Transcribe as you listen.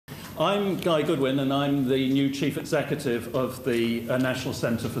I'm Guy Goodwin, and I'm the new Chief Executive of the National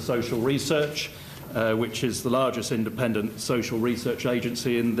Centre for Social Research, which is the largest independent social research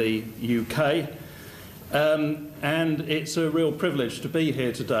agency in the UK. And it's a real privilege to be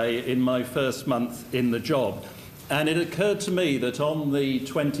here today in my first month in the job. And it occurred to me that on the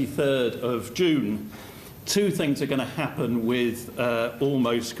 23rd of June, two things are going to happen with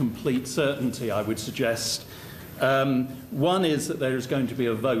almost complete certainty, I would suggest. One is that there is going to be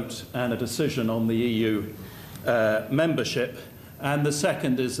a vote and a decision on the EU membership, and the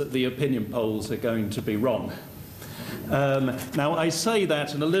second is that the opinion polls are going to be wrong. Now, I say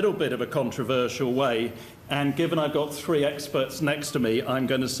that in a little bit of a controversial way, and given I've got three experts next to me, I'm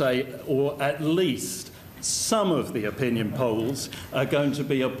going to say, or at least some of the opinion polls are going to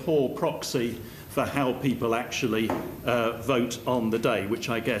be a poor proxy for how people actually vote on the day, which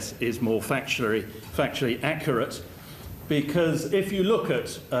I guess is more factually accurate. Because if you look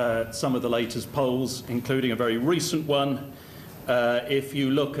at some of the latest polls, including a very recent one, if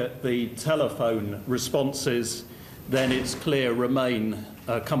you look at the telephone responses, then it's clear Remain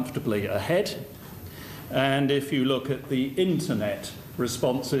comfortably ahead. And if you look at the internet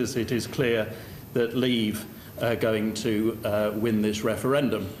responses, it is clear that Leave are going to win this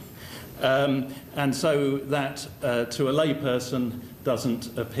referendum. And so that, to a layperson,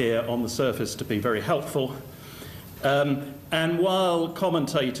 doesn't appear on the surface to be very helpful. And while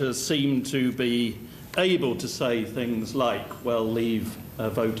commentators seem to be able to say things like, well, Leave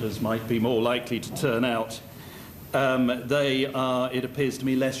voters might be more likely to turn out, they are, it appears to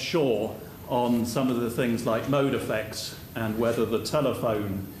me, less sure on some of the things like mode effects and whether the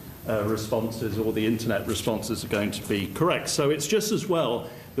telephone responses or the internet responses are going to be correct. So it's just as well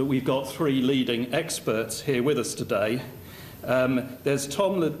that we've got three leading experts here with us today. There's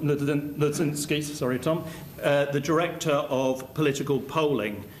Tom Ledzinski, sorry Tom, the Director of Political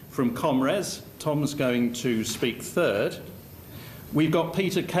Polling from Comres. Tom's going to speak third. We've got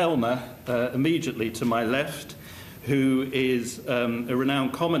Peter Kellner immediately to my left, who is a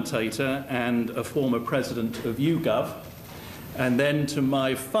renowned commentator and a former president of YouGov. And then to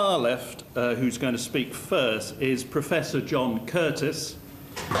my far left, who's going to speak first, is Professor John Curtis.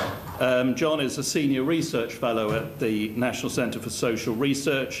 John is a senior research fellow at the National Centre for Social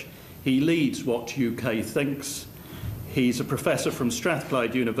Research. He leads What UK Thinks. He's a professor from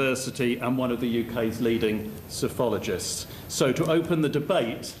Strathclyde University and one of the UK's leading psephologists. So to open the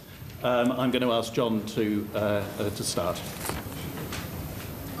debate, I'm going to ask John to start.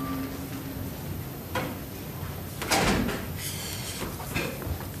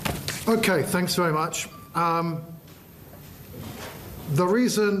 Okay, thanks very much. The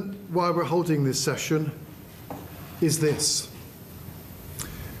reason why we're holding this session is this.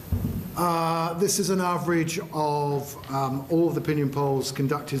 This is an average of all of the opinion polls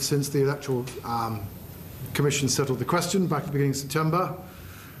conducted since the Electoral Commission settled the question back at the beginning of September.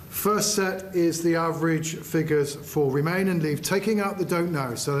 First set is the average figures for Remain and Leave, taking out the don't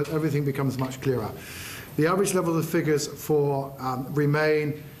know so that everything becomes much clearer. The average level of figures for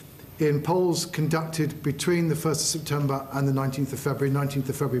Remain in polls conducted between the 1st of September and the 19th of February, 19th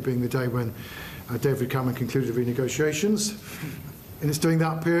of February being the day when David Cameron concluded renegotiations. And it's during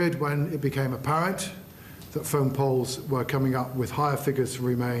that period when it became apparent that phone polls were coming up with higher figures for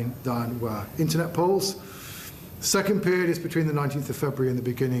Remain than were internet polls. The second period is between the 19th of February and the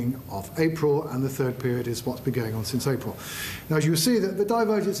beginning of April, and the third period is what's been going on since April. Now, as you see, that the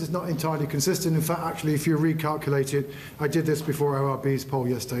divergence is not entirely consistent. In fact, actually, if you recalculate it, I did this before ORB's poll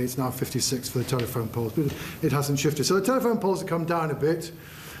yesterday, it's now 56 for the telephone polls, but it hasn't shifted. So the telephone polls have come down a bit,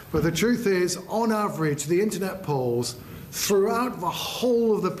 but the truth is, on average, the internet polls throughout the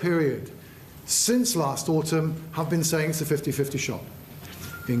whole of the period since last autumn have been saying it's a 50-50 shot.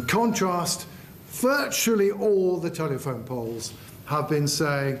 In contrast, virtually all the telephone polls have been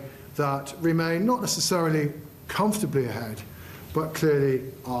saying that Remain not necessarily comfortably ahead, but clearly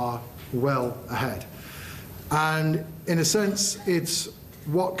are well ahead. And in a sense, it's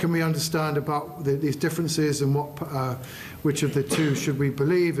what can we understand about these differences and which of the two should we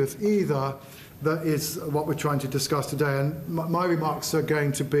believe, if either. That is what we're trying to discuss today. And my remarks are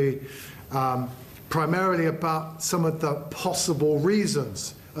going to be primarily about some of the possible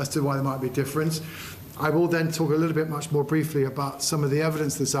reasons as to why there might be a difference. I will then talk a little bit much more briefly about some of the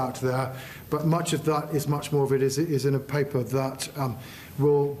evidence that's out there, but much of that is much more of it is in a paper that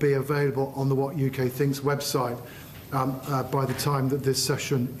will be available on the What UK Thinks website by the time that this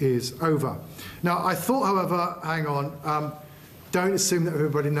session is over. Now, I thought, however, hang on, don't assume that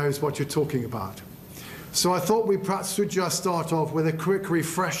everybody knows what you're talking about. So I thought we perhaps should just start off with a quick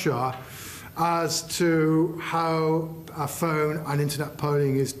refresher as to how phone and internet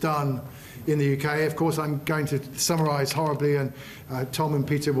polling is done in the UK. Of course, I'm going to summarise horribly, and Tom and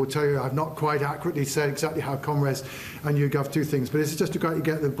Peter will tell you I've not quite accurately said exactly how Comres and YouGov do things, but it's just to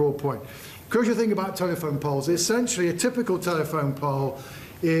get the broad point. Crucial thing about telephone polls, essentially a typical telephone poll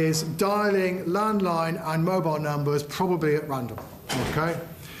is dialing landline and mobile numbers probably at random, okay?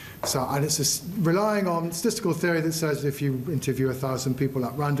 So, and it's relying on statistical theory that says if you interview 1,000 people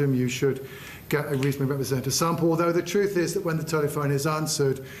at random, you should get a reasonably representative sample, although the truth is that when the telephone is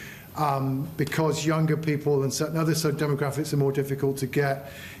answered, because younger people and certain other demographics are more difficult to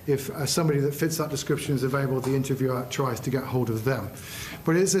get, if somebody that fits that description is available, the interviewer tries to get hold of them.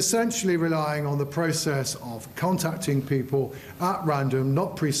 But it's essentially relying on the process of contacting people at random,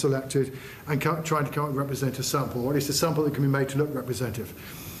 not pre-selected, and trying to come up with a representative sample, or at least a sample that can be made to look representative.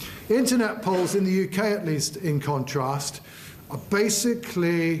 Internet polls in the UK, at least in contrast, are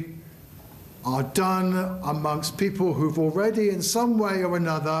basically done amongst people who've already in some way or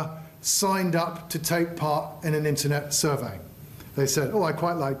another signed up to take part in an internet survey. They said, oh, I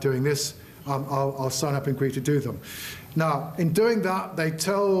quite like doing this, I'll sign up and agree to do them. Now, in doing that, they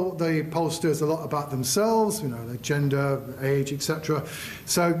tell the pollsters a lot about themselves, you know, their gender, age, etc.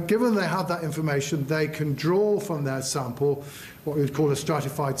 So given they have that information, they can draw from their sample what we would call a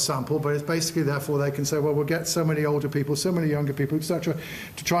stratified sample, but it's basically, therefore, they can say, well, we'll get so many older people, so many younger people, etc.,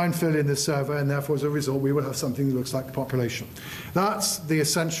 to try and fill in the survey, and therefore, as a result, we will have something that looks like the population. That's the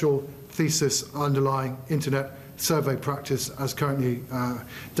essential thesis underlying internet survey practice as currently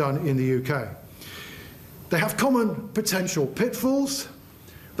done in the UK. They have common potential pitfalls.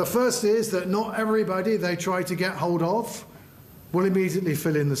 The first is that not everybody they try to get hold of will immediately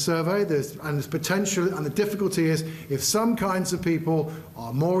fill in the survey. There's potential, and the difficulty is if some kinds of people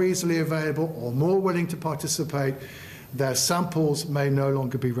are more easily available or more willing to participate, their samples may no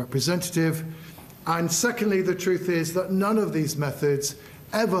longer be representative. And secondly, the truth is that none of these methods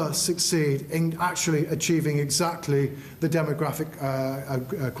ever succeed in actually achieving exactly the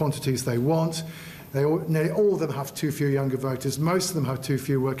demographic quantities they want. Nearly all of them have too few younger voters. Most of them have too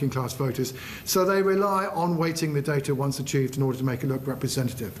few working class voters. So they rely on weighting the data once achieved in order to make it look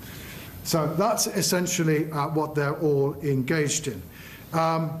representative. So that's essentially what they're all engaged in.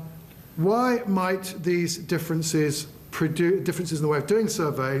 Why might these differences in the way of doing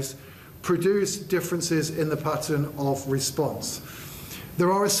surveys produce differences in the pattern of response?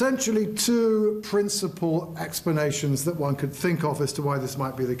 There are essentially two principal explanations that one could think of as to why this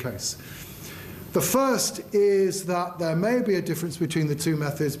might be the case. The first is that there may be a difference between the two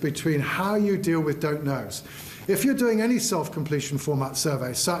methods between how you deal with don't knows. If you're doing any self-completion format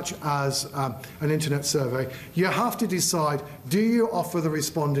survey, such as an internet survey, you have to decide, do you offer the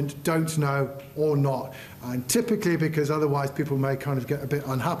respondent don't know or not? And typically, because otherwise people may kind of get a bit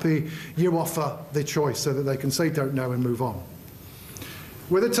unhappy, you offer the choice so that they can say don't know and move on.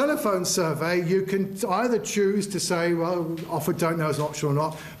 With a telephone survey, you can either choose to say, well, offer don't know as an option or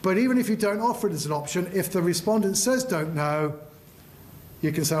not, but even if you don't offer it as an option, if the respondent says don't know,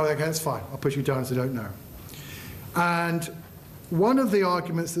 you can say, oh, okay, that's fine, I'll put you down as a don't know. And one of the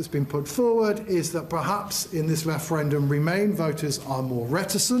arguments that's been put forward is that perhaps in this referendum, Remain voters are more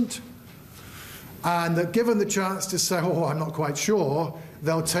reticent, and that given the chance to say, oh, I'm not quite sure,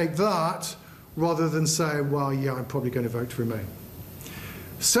 they'll take that rather than say, well, yeah, I'm probably going to vote to Remain.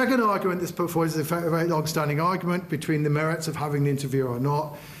 Second argument that's put forward is a very long-standing argument between the merits of having the interview or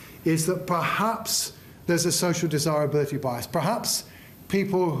not, is that perhaps there's a social desirability bias. Perhaps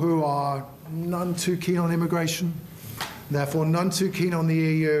people who are none too keen on immigration, therefore none too keen on the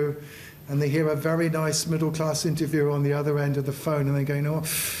EU, and they hear a very nice middle-class interviewer on the other end of the phone, and they go, no,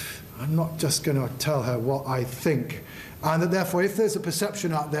 I'm not just going to tell her what I think. And that therefore, if there's a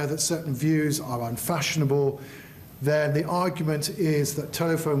perception out there that certain views are unfashionable, then the argument is that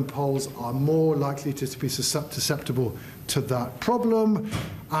telephone polls are more likely to be susceptible to that problem,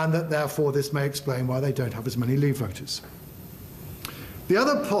 and that therefore this may explain why they don't have as many Leave voters. The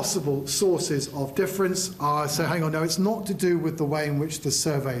other possible sources of difference are, say, hang on, no, it's not to do with the way in which the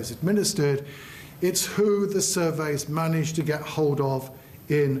survey is administered, it's who the surveys manage to get hold of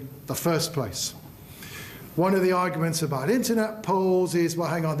in the first place. One of the arguments about internet polls is, well,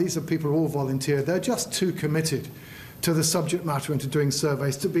 hang on, these are people who all volunteer, they're just too committed to the subject matter and to doing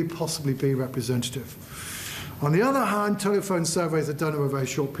surveys to possibly be representative. On the other hand, telephone surveys are done over a very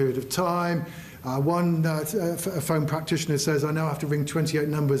short period of time. One phone practitioner says, I now have to ring 28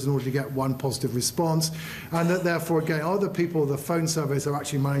 numbers in order to get one positive response, and that therefore, again, are the people the phone surveys are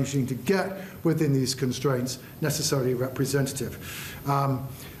actually managing to get within these constraints necessarily representative?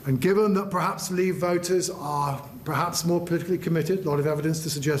 And given that perhaps Leave voters are perhaps more politically committed, a lot of evidence to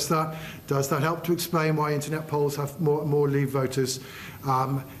suggest that, does that help to explain why internet polls have more Leave voters?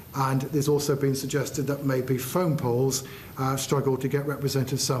 And there's also been suggested that maybe phone polls struggle to get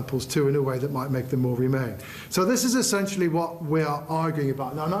representative samples too in a way that might make them more Remain. So this is essentially what we are arguing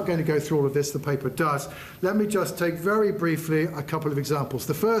about. Now, I'm not going to go through all of this, the paper does. Let me just take very briefly a couple of examples.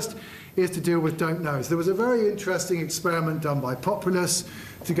 The first is to deal with don't knows. There was a very interesting experiment done by Populous,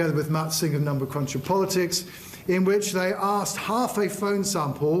 together with Matt Singh of Number Cruncher Politics, in which they asked half a phone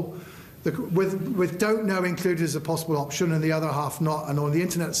sample with don't know included as a possible option and the other half not, and on the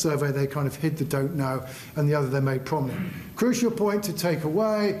internet survey they kind of hid the don't know and the other they made prominent. Crucial point to take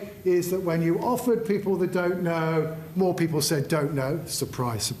away is that when you offered people the don't know, more people said don't know,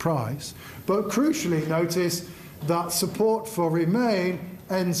 surprise, surprise. But crucially notice that support for Remain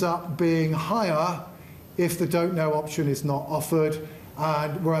ends up being higher if the don't know option is not offered,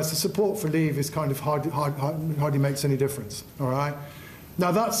 and whereas the support for Leave is kind of hardly makes any difference, all right? Now,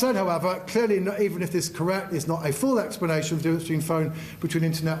 that said, however, clearly, even if this is correct, is not a full explanation of the difference between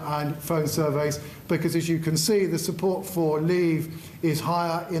internet and phone surveys, because as you can see, the support for Leave is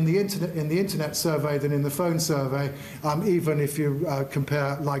higher in the internet survey than in the phone survey, even if you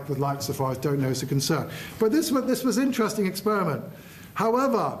compare like with like so far as don't know is a concern. But this was an interesting experiment.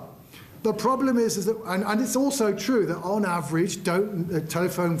 However, the problem is that, and it's also true that on average,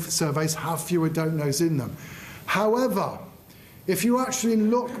 telephone surveys have fewer don't knows in them. However, if you actually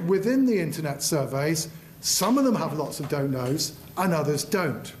look within the internet surveys, some of them have lots of don't knows and others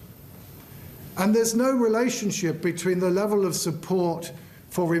don't. And there's no relationship between the level of support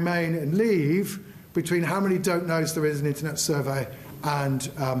for Remain and Leave between how many don't knows there is in an internet survey and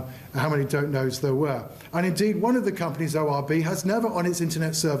how many don't knows there were. And indeed, one of the companies, ORB, has never on its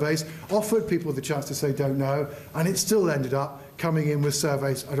internet surveys offered people the chance to say don't know, and it still ended up coming in with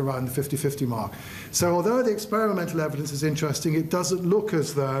surveys at around the 50-50 mark. So although the experimental evidence is interesting, it doesn't look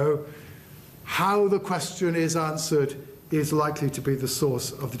as though how the question is answered is likely to be the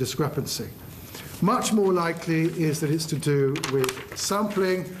source of the discrepancy. Much more likely is that it's to do with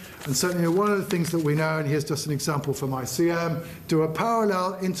sampling, and certainly one of the things that we know, and here's just an example from ICM, do a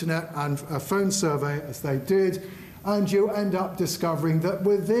parallel internet and a phone survey as they did, and you end up discovering that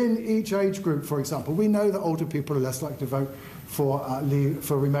within each age group, for example, we know that older people are less likely to vote for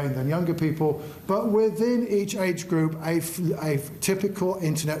Remain than younger people, but within each age group, a typical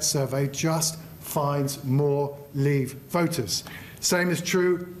internet survey just finds more Leave voters. Same is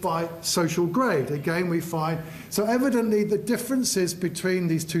true by social grade. Again, we find, so evidently the differences between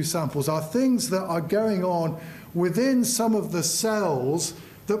these two samples are things that are going on within some of the cells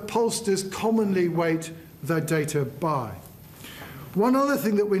that pollsters commonly weight their data by. One other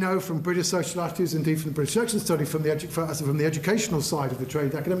thing that we know from British social attitudes, indeed from the British election study, from the educational side of the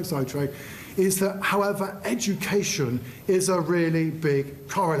trade, the academic side of the trade, is that, however, education is a really big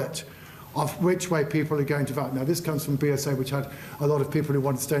correlate of which way people are going to vote. Now, this comes from BSA, which had a lot of people who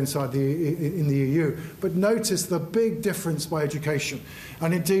wanted to stay inside in the EU. But notice the big difference by education.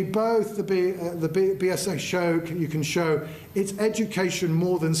 And indeed, both the BSA show, you can show it's education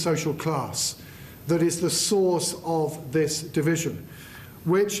more than social class that is the source of this division,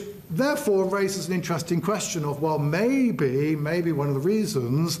 which therefore raises an interesting question of, well, maybe one of the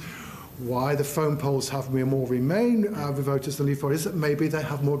reasons why the phone polls have more Remain voters than Leave voters is that maybe they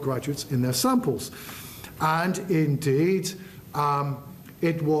have more graduates in their samples. And indeed,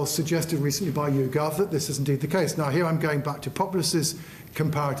 it was suggested recently by YouGov that this is indeed the case. Now, here I'm going back to Populous's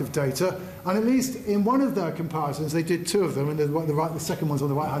comparative data, and at least in one of their comparisons, they did two of them, and the second one's on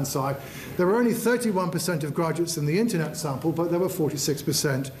the right-hand side. There were only 31% of graduates in the internet sample, but there were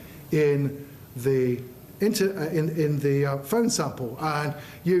 46% in the phone sample. And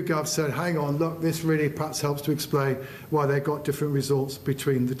YouGov said, hang on, look, this really perhaps helps to explain why they got different results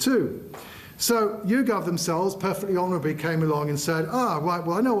between the two. So YouGov themselves perfectly honourably came along and said, right,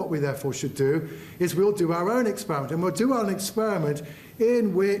 well, I know what we therefore should do is we'll do our own experiment. And we'll do our own experiment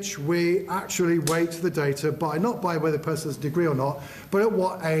in which we actually weight the data by, not by whether the person has a degree or not, but at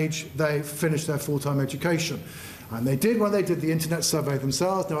what age they finished their full-time education. And they did when they did the internet survey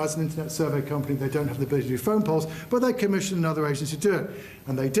themselves. Now, as an internet survey company, they don't have the ability to do phone polls, but they commissioned another agency to do it.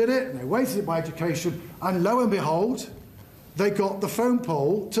 And they did it, and they weighted it by education, and lo and behold, they got the phone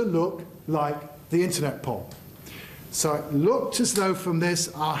poll to look like the internet poll. So it looked as though from this,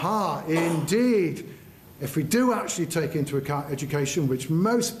 indeed, If we do actually take into account education, which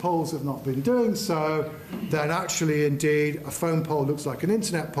most polls have not been doing so, then actually indeed a phone poll looks like an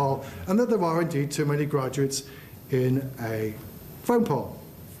internet poll, and that there are indeed too many graduates in a phone poll.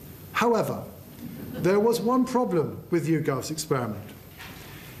 However, there was one problem with YouGov's experiment,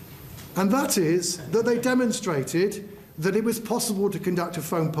 and that is that they demonstrated that it was possible to conduct a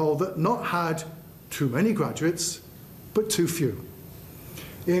phone poll that not had too many graduates, but too few.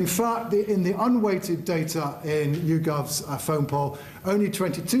 In fact, in the unweighted data in YouGov's phone poll, only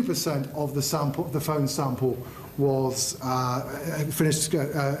 22% of the phone sample was finished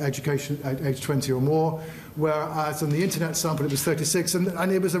education at age 20 or more, whereas in the internet sample it was 36,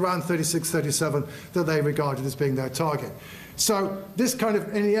 and it was around 36, 37 that they regarded as being their target. So this kind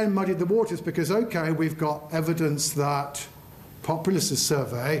of, in the end, muddied the waters because, okay, we've got evidence that Populus's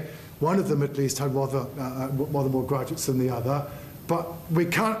survey, one of them at least had rather more graduates than the other, but we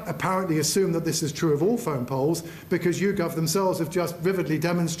can't apparently assume that this is true of all phone polls because YouGov themselves have just vividly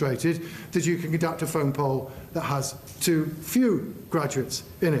demonstrated that you can conduct a phone poll that has too few graduates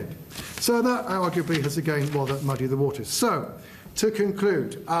in it. So that arguably has again rather muddied the waters. So, to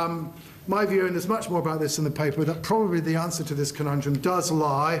conclude, my view, and there's much more about this in the paper, that probably the answer to this conundrum does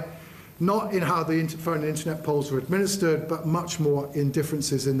lie not in how the phone and internet polls were administered, but much more in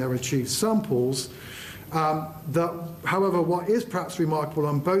differences in their achieved samples. However, what is perhaps remarkable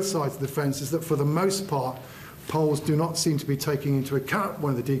on both sides of the fence is that for the most part, polls do not seem to be taking into account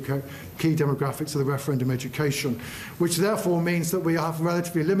one of the key demographics of the referendum education, which therefore means that we have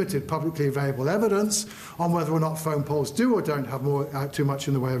relatively limited publicly available evidence on whether or not phone polls do or don't have too much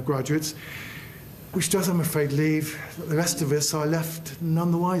in the way of graduates, which does, I'm afraid, leave the rest of us are left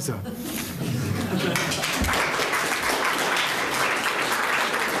none the wiser.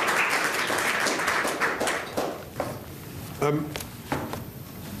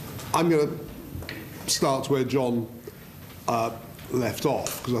 I'm going to start where John left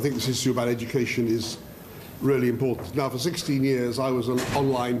off, because I think this issue about education is really important. Now, for 16 years, I was an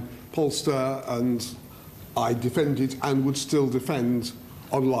online pollster, and I defended and would still defend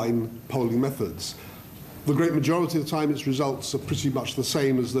online polling methods. The great majority of the time, its results are pretty much the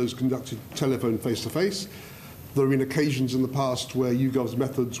same as those conducted telephone face-to-face. There have been occasions in the past where YouGov's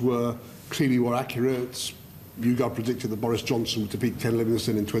methods were clearly more accurate. YouGov predicted that Boris Johnson would defeat Ken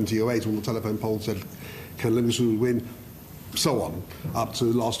Livingstone in 2008. All the telephone polls said Ken Livingstone would win, so on. Up to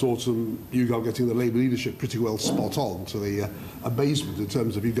last autumn, YouGov getting the Labour leadership pretty well spot on, to the amazement in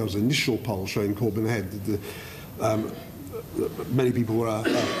terms of YouGov's initial poll showing Corbyn ahead. Many people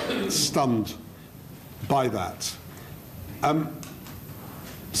were stunned by that.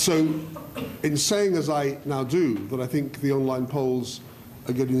 So, in saying as I now do that I think the online polls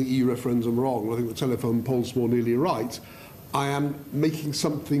are getting the EU referendum wrong, I think the telephone polls more nearly right, I am saying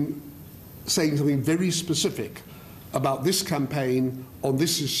something very specific about this campaign on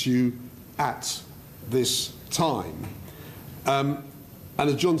this issue at this time. And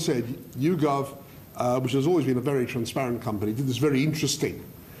as John said, YouGov, which has always been a very transparent company, did this very interesting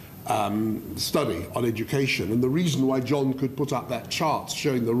study on education. And the reason why John could put up that chart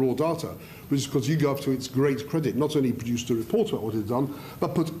showing the raw data was because YouGov, to its great credit, not only produced a report about what it had done,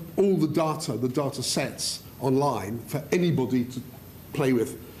 but put all the data sets online for anybody to play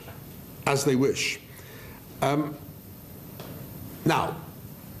with as they wish. Now,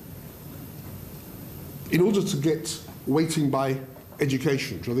 in order to get weighting by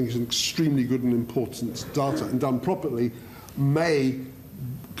education, which I think is an extremely good and important data, and done properly, may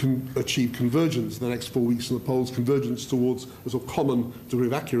achieve convergence in the next 4 weeks in the polls, convergence towards a sort of common degree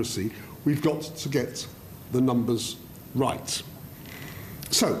of accuracy, we've got to get the numbers right.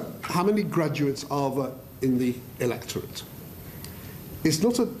 So, how many graduates are there in the electorate? It's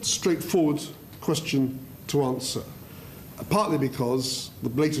not a straightforward question to answer, partly because the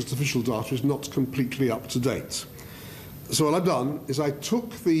latest official data is not completely up to date. So what I've done is I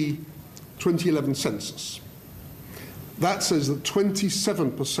took the 2011 census. That says that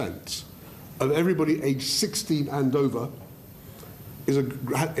 27% of everybody aged 16 and over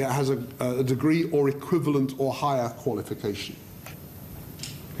has a degree or equivalent or higher qualification.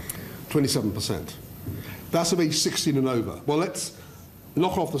 27%. That's of age 16 and over. Well, let's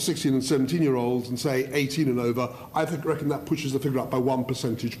knock off the 16 and 17-year-olds and say 18 and over. I reckon that pushes the figure up by 1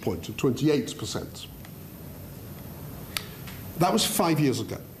 percentage point to 28%. That was 5 years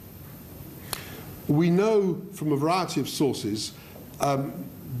ago. We know from a variety of sources,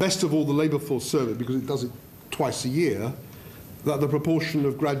 best of all the labour force survey, because it does it twice a year, that the proportion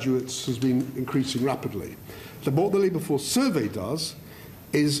of graduates has been increasing rapidly. So what the labour force survey does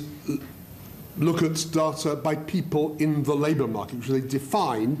is look at data by people in the labour market, which they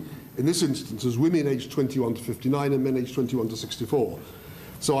define in this instance as women aged 21 to 59 and men aged 21 to 64.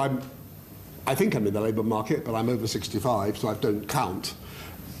 So I think I'm in the labour market, but I'm over 65, so I don't count.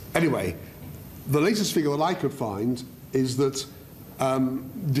 Anyway, the latest figure that I could find is that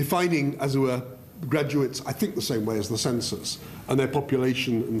defining, as it were, graduates, I think the same way as the census, and their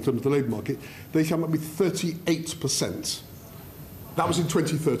population in terms of the labour market, they come up with 38%. That was in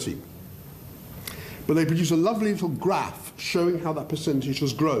 2013. But they produce a lovely little graph showing how that percentage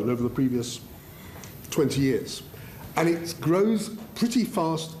has grown over the previous 20 years. And it grows pretty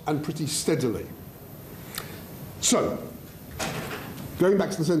fast and pretty steadily. So, going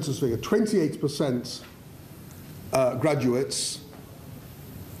back to the census figure, 28% graduates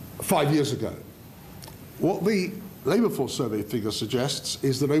 5 years ago. What the Labour Force Survey figure suggests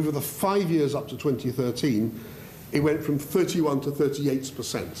is that over the 5 years up to 2013, it went from 31 to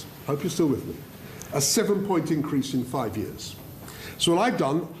 38%. I hope you're still with me. A 7-point increase in 5 years. So what I've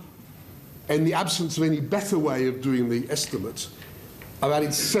done, in the absence of any better way of doing the estimate, I've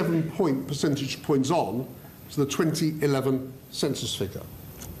added 7 percentage points on to the 2011 census figure.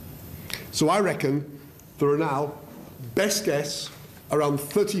 So I reckon there are now, best guess, around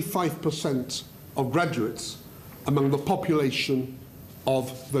 35% of graduates among the population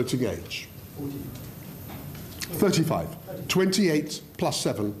of voting age. 35. 28 plus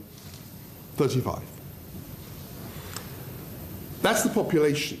 7, 35. That's the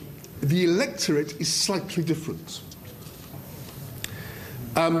population. The electorate is slightly different.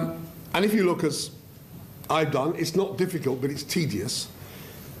 And if you look as I've done, it's not difficult, but it's tedious.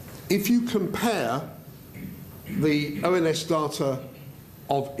 If you compare the ONS data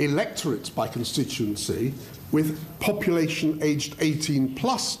of electorates by constituency with population aged 18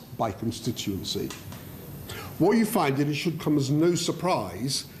 plus by constituency, what you find, and it should come as no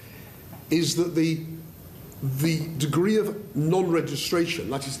surprise, is that the degree of non-registration,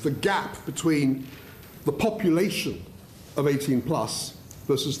 that is the gap between the population of 18 plus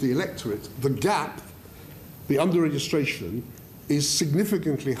versus the electorate, the gap, the under-registration, is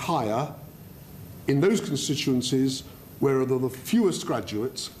significantly higher in those constituencies where there are the fewest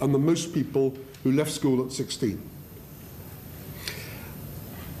graduates and the most people who left school at 16.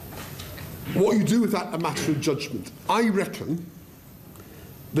 What you do with that, a matter of judgment. I reckon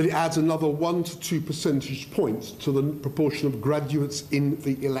that it adds another 1 to 2 percentage points to the proportion of graduates in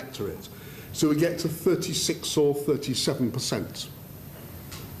the electorate. So we get to 36 or 37%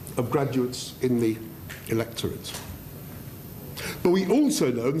 of graduates in the electorate. But we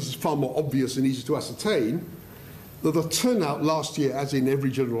also know, and this is far more obvious and easy to ascertain, that the turnout last year, as in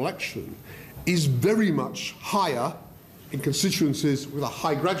every general election, is very much higher in constituencies with a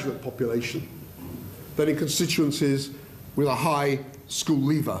high graduate population than in constituencies with a high school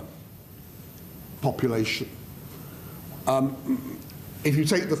leaver population. If you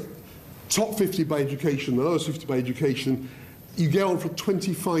take the top 50 by education, the lowest 50 by education, you get on for a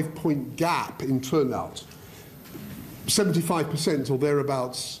 25-point gap in turnout. 75% or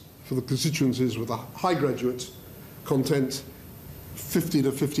thereabouts for the constituencies with a high graduate content, 50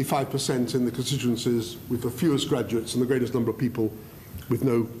 to 55% in the constituencies with the fewest graduates and the greatest number of people with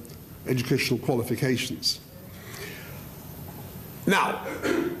no educational qualifications. Now,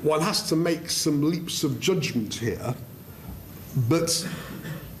 one has to make some leaps of judgment here, but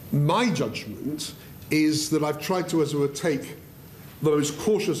my judgment is that I've tried to, as it were, take those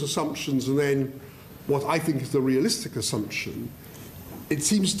cautious assumptions and then what I think is the realistic assumption. It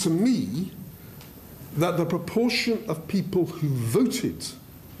seems to me that the proportion of people who voted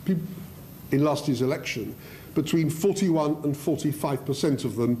in last year's election, between 41 and 45%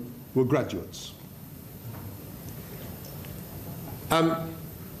 of them were graduates. Now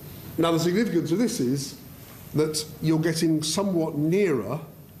the significance of this is that you're getting somewhat nearer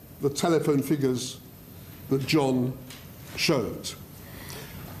the telephone figures that John showed.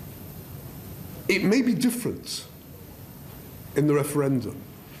 It may be different in the referendum.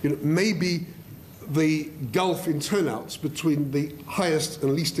 You know, maybe the gulf in turnouts between the highest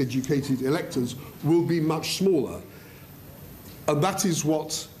and least educated electors will be much smaller. And that is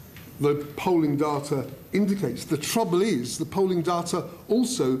what the polling data indicates. The trouble is, the polling data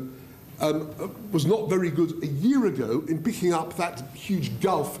also was not very good a year ago in picking up that huge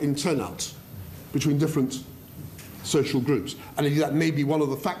gulf in turnout between different social groups. And that may be one of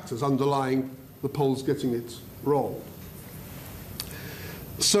the factors underlying the polls getting it wrong.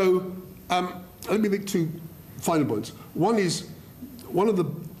 So let me make two final points. One is, one of the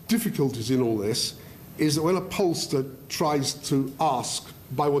difficulties in all this is that when a pollster tries to ask,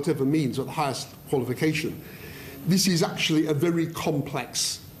 by whatever means, at the highest qualification, this is actually a very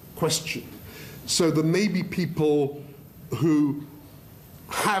complex question. So there may be people who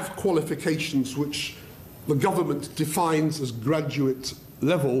have qualifications which the government defines as graduate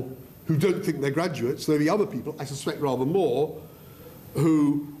level who don't think they're graduates. There'll be other people, I suspect rather more,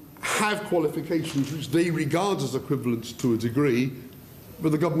 who have qualifications which they regard as equivalent to a degree,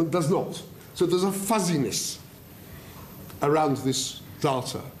 but the government does not. So there's a fuzziness around this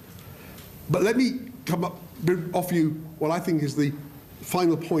data. But let me offer you what I think is the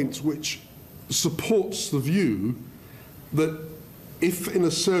final point which supports the view that if in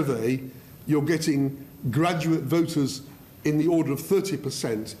a survey you're getting graduate voters in the order of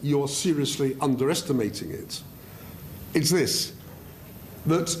 30%, you're seriously underestimating it. It's this,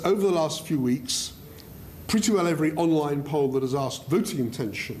 that over the last few weeks, pretty well every online poll that has asked voting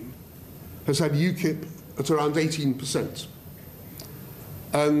intention has had UKIP at around 18%.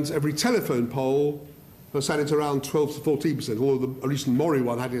 And every telephone poll has had it around 12 to 14%, although a recent Mori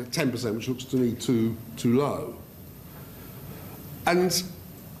one had it at 10%, which looks to me too low. And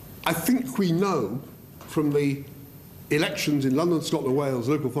I think we know from the elections in London, Scotland, Wales,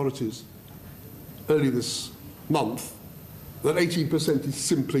 local authorities earlier this month that 18% is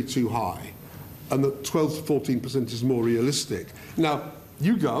simply too high and that 12 to 14% is more realistic. Now,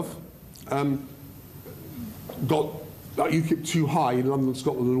 YouGov got UKIP too high in London,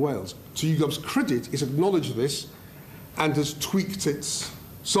 Scotland and Wales. To YouGov's credit, it's acknowledged this and has tweaked its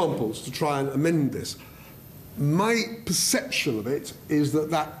samples to try and amend this. My perception of it is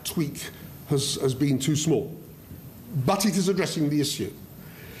that that tweak has been too small, but it is addressing the issue.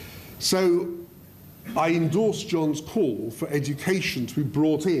 So I endorse John's call for education to be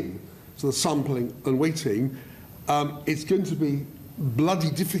brought in to the sampling and weighting. It's going to be bloody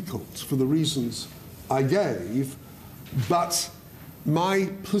difficult for the reasons I gave, but my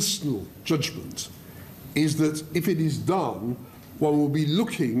personal judgment is that if it is done, one will be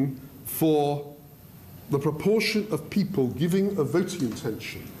looking for the proportion of people giving a voting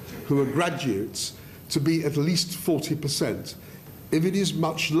intention who are graduates to be at least 40%. If it is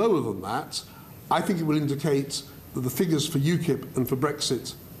much lower than that, I think it will indicate that the figures for UKIP and for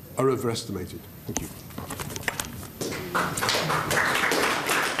Brexit are overestimated. Thank you.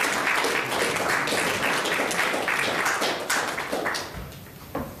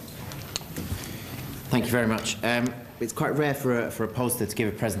 Thank you very much. It's quite rare for a pollster to give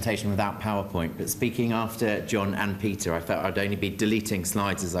a presentation without PowerPoint, but speaking after John and Peter, I felt I'd only be deleting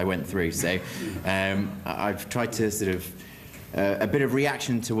slides as I went through, so I've tried to sort of a bit of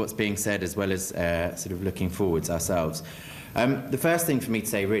reaction to what's being said as well as sort of looking forwards ourselves. The first thing for me to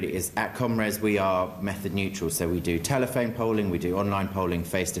say really is at ComRes we are method neutral, so we do telephone polling, we do online polling,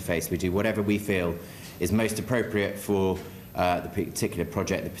 face-to-face, we do whatever we feel is most appropriate for the particular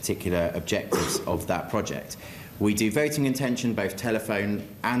project, the particular objectives of that project. We do voting intention, both telephone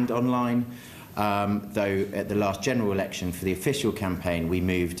and online, though at the last general election for the official campaign we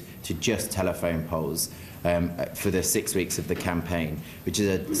moved to just telephone polls for the 6 weeks of the campaign, which is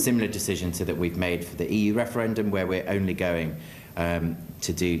a similar decision to that we've made for the EU referendum, where we're only going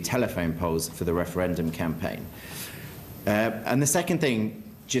to do telephone polls for the referendum campaign. And the second thing,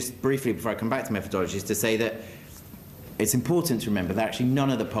 just briefly before I come back to methodology, is to say that it's important to remember that actually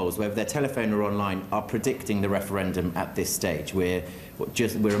none of the polls, whether they're telephone or online, are predicting the referendum at this stage. We're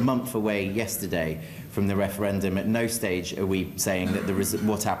a month away yesterday from the referendum. At no stage are we saying that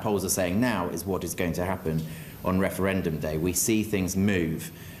what our polls are saying now is what is going to happen on referendum day. We see things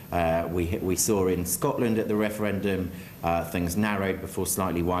move. We saw in Scotland at the referendum things narrowed before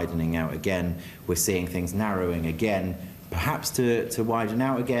slightly widening out again. We're seeing things narrowing again, perhaps to widen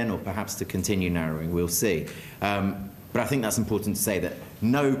out again or perhaps to continue narrowing. We'll see. But I think that's important to say that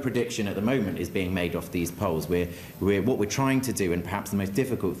no prediction at the moment is being made off these polls. What we're trying to do, and perhaps the most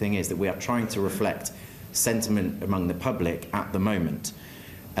difficult thing, is that we are trying to reflect sentiment among the public at the moment.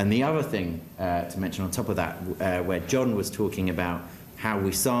 And the other thing to mention on top of that, where John was talking about how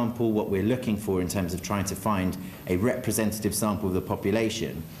we sample, what we're looking for in terms of trying to find a representative sample of the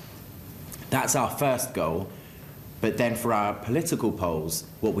population, that's our first goal. But then for our political polls,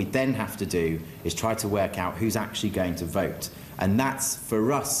 what we then have to do is try to work out who's actually going to vote. And that's,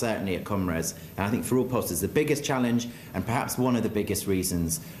 for us, certainly at ComRes, and I think for all pollsters, the biggest challenge and perhaps one of the biggest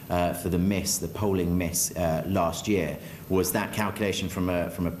reasons for the polling miss last year, was that calculation from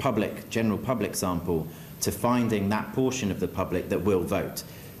a general public sample to finding that portion of the public that will vote.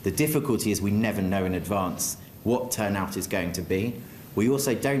 The difficulty is we never know in advance what turnout is going to be. We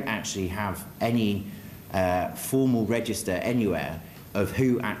also don't actually have any formal register anywhere of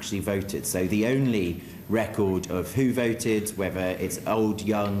who actually voted. So the only record of who voted, whether it's old,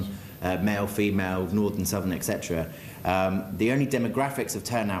 young, male, female, northern, southern, etc., the only demographics of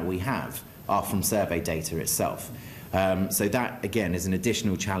turnout we have are from survey data itself. So that, again, is an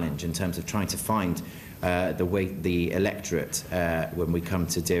additional challenge in terms of trying to find the electorate when we come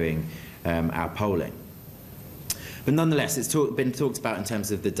to doing our polling. But nonetheless, it's been talked about in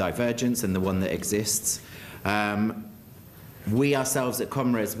terms of the divergence and the one that exists. We ourselves at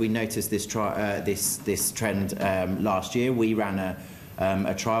Comres, we noticed this trend last year. We ran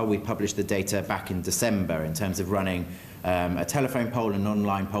a trial. We published the data back in December in terms of running a telephone poll and an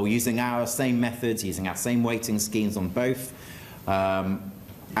online poll using our same methods, using our same weighting schemes on both.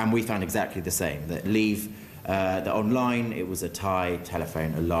 And we found exactly the same, that Leave, the online, it was a tie,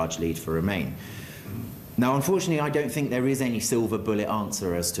 telephone, a large lead for Remain. Now, unfortunately, I don't think there is any silver bullet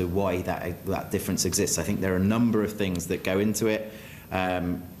answer as to why that difference exists. I think there are a number of things that go into it.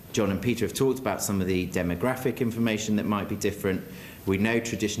 John and Peter have talked about some of the demographic information that might be different. We know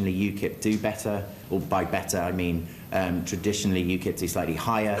traditionally UKIP do better, or by better I mean traditionally UKIP do slightly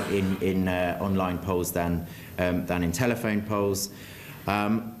higher in online polls than in telephone polls.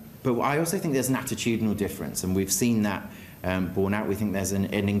 But I also think there's an attitudinal difference, and we've seen that borne out. We think there's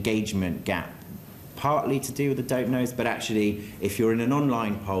an engagement gap, partly to do with the don't knows, but actually if you're in an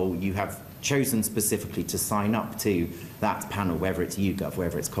online poll, you have chosen specifically to sign up to that panel, whether it's YouGov,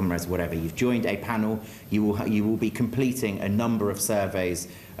 whether it's Comres, whatever. You've joined a panel, you will be completing a number of surveys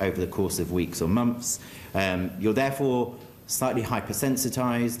over the course of weeks or months. You're therefore slightly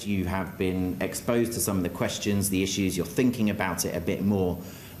hypersensitised, you have been exposed to some of the questions, the issues, you're thinking about it a bit more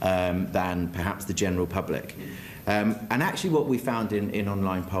than perhaps the general public. And actually what we found in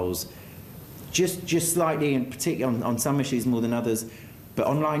online polls, just slightly, in particular on some issues more than others, but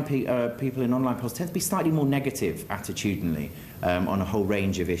online people in online polls tend to be slightly more negative attitudinally on a whole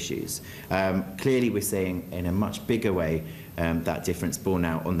range of issues. Clearly we're seeing in a much bigger way that difference borne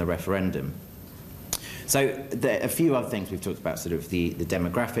out on the referendum. So a few other things we've talked about, sort of the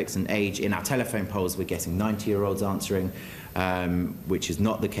demographics and age. In our telephone polls, we're getting 90-year-olds answering, which is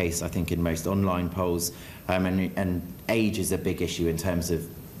not the case, I think, in most online polls. And age is a big issue in terms of,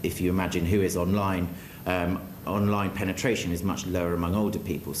 if you imagine who is online, online penetration is much lower among older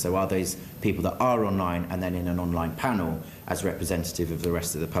people. So are those people that are online and then in an online panel as representative of the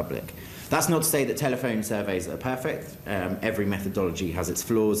rest of the public? That's not to say that telephone surveys are perfect. Every methodology has its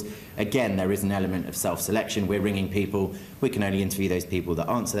flaws. Again, there is an element of self-selection. We're ringing people. We can only interview those people that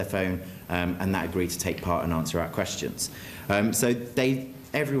answer their phone and that agree to take part and answer our questions. So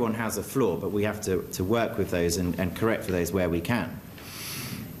everyone has a flaw, but we have to work with those and correct for those where we can.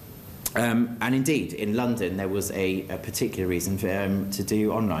 And indeed, in London, there was a particular reason to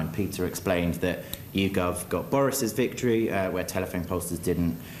do online. Peter explained that YouGov got Boris's victory, where telephone pollsters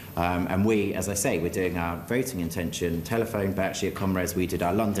didn't. And we, as I say, we're doing our voting intention telephone, but actually at Comres we did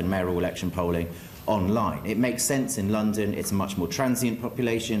our London mayoral election polling online. It makes sense in London. It's a much more transient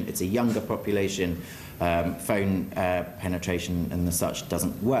population. It's a younger population. Phone penetration and the such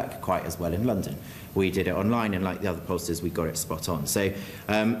doesn't work quite as well in London. We did it online, and like the other pollsters, we got it spot on. So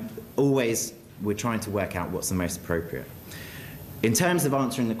always we're trying to work out what's the most appropriate. In terms of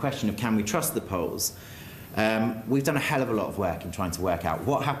answering the question of can we trust the polls, we've done a hell of a lot of work in trying to work out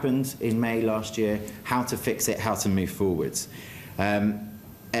what happened in May last year, how to fix it, how to move forwards.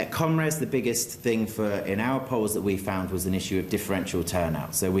 At Comres, the biggest thing in our polls that we found was an issue of differential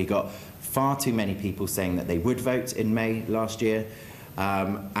turnout. So we got far too many people saying that they would vote in May last year,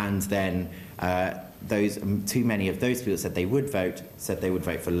 and then too many of those people that said they would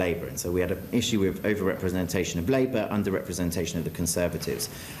vote for Labour. And so we had an issue with overrepresentation of Labour, underrepresentation of the Conservatives.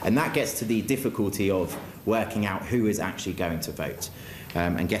 And that gets to the difficulty of working out who is actually going to vote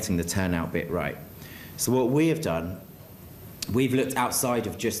and getting the turnout bit right. So what we have done, we've looked outside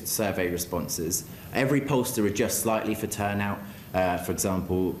of just survey responses. Every pollster adjusts slightly for turnout. For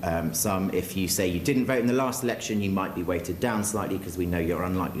example, if you say you didn't vote in the last election, you might be weighted down slightly because we know you're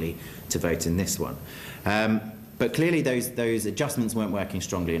unlikely to vote in this one. But clearly those adjustments weren't working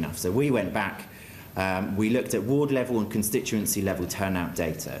strongly enough. So we went back, we looked at ward level and constituency level turnout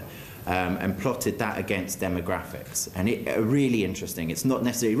data and plotted that against demographics. And really interesting. It's not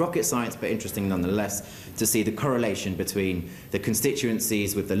necessarily rocket science, but interesting nonetheless to see the correlation between the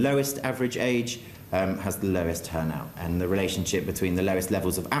constituencies with the lowest average age has the lowest turnout, and the relationship between the lowest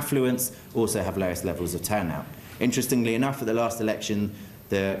levels of affluence also have lowest levels of turnout. Interestingly enough, at the last election,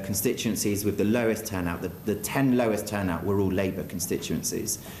 the constituencies with the lowest turnout, the 10 lowest turnout, were all Labour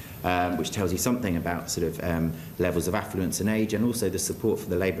constituencies, which tells you something about sort of levels of affluence and age, and also the support for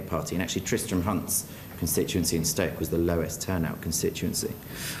the Labour Party. And actually, Tristram Hunt's constituency in Stoke was the lowest turnout constituency.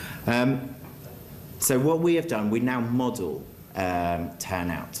 So what we have done, we now model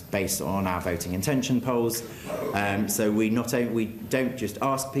turnout based on our voting intention polls. So we don't just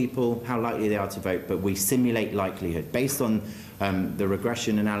ask people how likely they are to vote, but we simulate likelihood based on the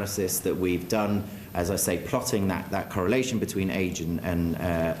regression analysis that we've done, as I say, plotting that correlation between age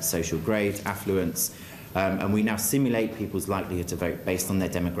and social grade, affluence, and we now simulate people's likelihood to vote based on their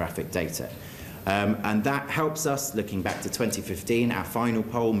demographic data. And that helps us, looking back to 2015, our final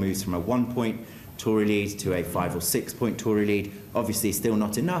poll moves from a 1-point Tory lead to a 5 or 6 point Tory lead. Obviously still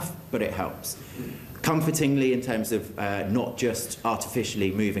not enough, but it helps. Comfortingly, in terms of not just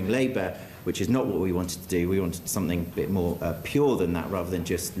artificially moving Labour, which is not what we wanted to do, we wanted something a bit more pure than that, rather than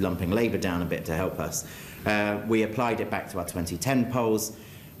just lumping Labour down a bit to help us. We applied it back to our 2010 polls,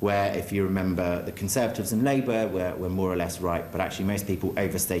 where, if you remember, the Conservatives and Labour were more or less right, but actually most people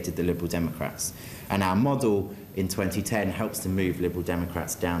overstated the Liberal Democrats. And our model in 2010 helps to move Liberal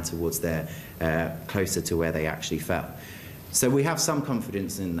Democrats down towards their, closer to where they actually fell. So we have some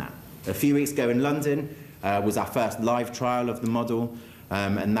confidence in that. A few weeks ago in London was our first live trial of the model,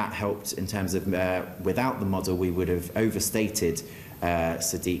 and that helped in terms of, without the model, we would have overstated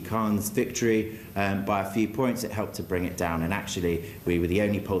Sadiq Khan's victory by a few points. It helped to bring it down, and actually we were the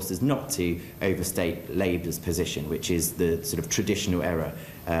only pollsters not to overstate Labour's position, which is the sort of traditional error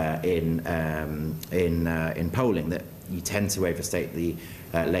in polling, that you tend to overstate the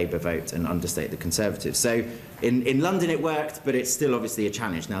Labour vote and understate the Conservatives. So in London it worked, but it's still obviously a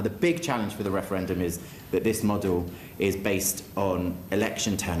challenge. Now the big challenge for the referendum is that this model is based on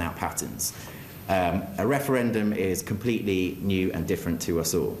election turnout patterns. A referendum is completely new and different to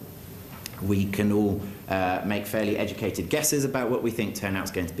us all. We can all make fairly educated guesses about what we think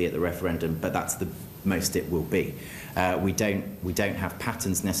turnout's going to be at the referendum, but that's the most it will be. We don't have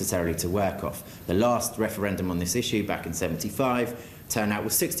patterns necessarily to work off. The last referendum on this issue back in '75, turnout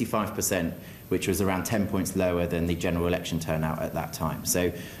was 65%, which was around 10 points lower than the general election turnout at that time.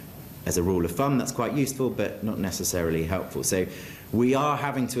 So as a rule of thumb, that's quite useful, but not necessarily helpful. So we are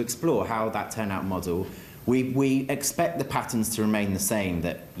having to explore how that turnout model, we expect the patterns to remain the same,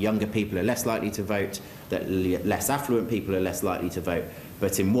 that younger people are less likely to vote, that less affluent people are less likely to vote,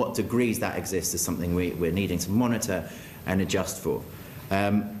 but in what degrees that exists is something we're needing to monitor and adjust for.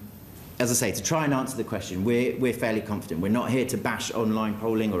 As I say, to try and answer the question, we're fairly confident. We're not here to bash online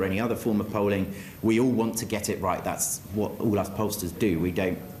polling or any other form of polling. We all want to get it right. That's what all us pollsters do. We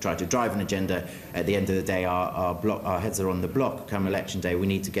don't try to drive an agenda. At the end of the day, our heads are on the block. Come election day, we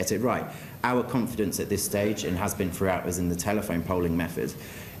need to get it right. Our confidence at this stage, and has been throughout, is in the telephone polling method.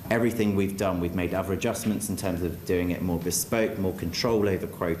 Everything we've done, we've made other adjustments in terms of doing it more bespoke, more control over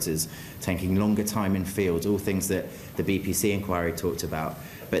quotas, taking longer time in field, all things that the BPC inquiry talked about.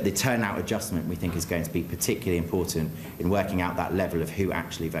 But the turnout adjustment, we think, is going to be particularly important in working out that level of who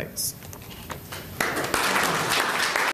actually votes.